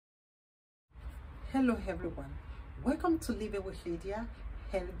Hello everyone, welcome to Living with Lydia,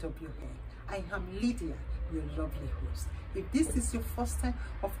 LWL. I am Lydia, your lovely host. If this is your first time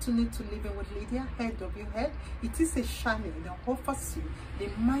of tuning to Living with Lydia, LWL, it is a channel that offers you the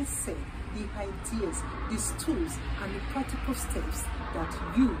mindset, the ideas, the tools and the practical steps that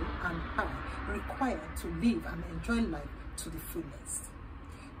you and I require to live and enjoy life to the fullest.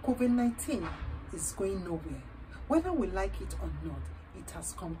 COVID-19 is going nowhere. Whether we like it or not, it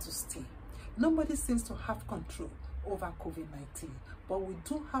has come to stay. Nobody seems to have control over COVID-19, but we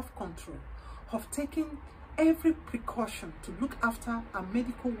do have control of taking every precaution to look after our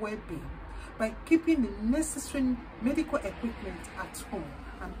medical well-being by keeping the necessary medical equipment at home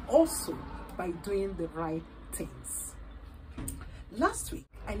and also by doing the right things. Last week,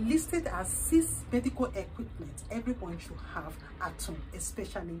 I listed as 6 medical equipment everyone should have at home,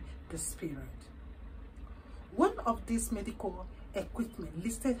 especially this period. One of these medical equipment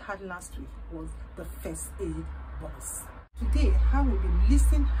listed had last week was the first aid box. Today, I will be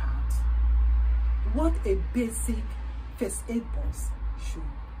listing out what a basic first aid box should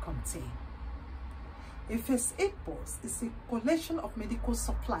contain. A first aid box is a collection of medical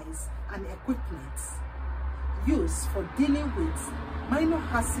supplies and equipment used for dealing with minor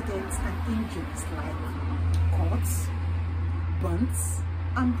accidents and injuries like cuts, burns,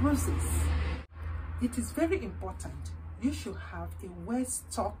 and bruises. It is very important you should have a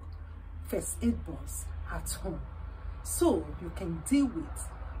well-stocked first aid box at home so you can deal with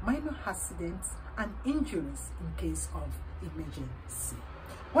minor accidents and injuries in case of emergency.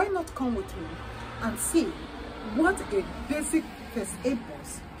 Why not come with me and see what a basic first aid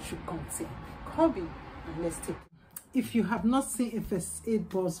box should contain? Come in and let's take it. If you have not seen a first aid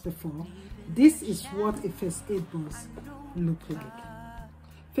box before, this is what a first aid box looks like.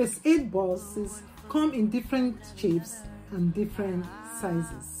 First aid boxes come in different shapes and different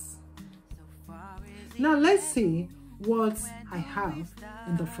sizes. Now let's see what I have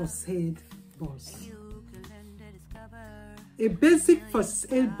in the first aid box. A basic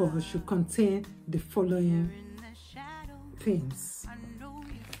first aid box should contain the following things: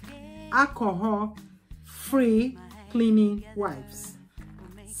 alcohol-free cleaning wipes,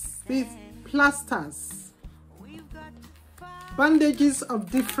 plasters, bandages of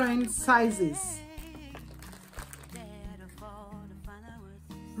different sizes,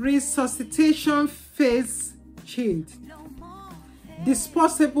 resuscitation face shield,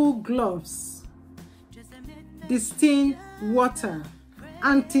 disposable gloves, distilled water,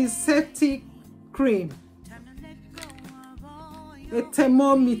 antiseptic cream, a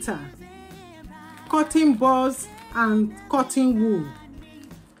thermometer, cotton balls and cotton wool,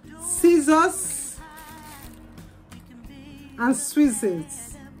 scissors and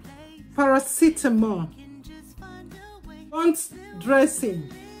tweezers, paracetamol, wound dressing,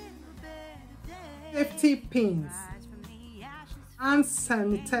 safety pins, and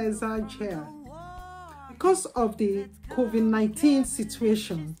sanitizer gel. Because of the COVID-19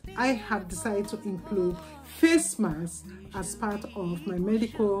 situation, I have decided to include face masks as part of my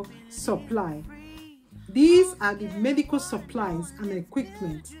medical supply. These are the medical supplies and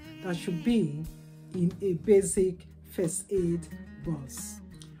equipment that should be in a basic first aid box.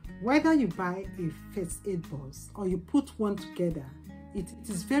 Whether you buy a first aid box or you put one together, it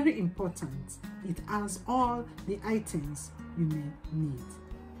is very important. It has all the items you may need.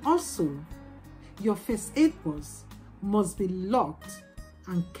 Also, your first aid box must be locked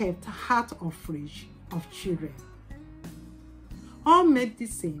and kept out of reach of children. All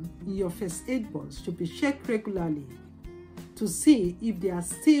medicine in your first aid box should be checked regularly to see if they are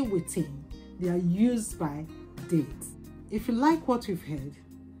still within their use-by date. If you like what you've heard,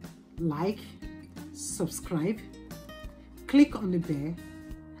 like, subscribe, click on the bell,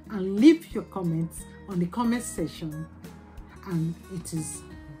 and leave your comments on the comment section. And it is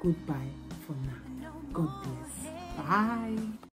goodbye for now. God bless. Bye.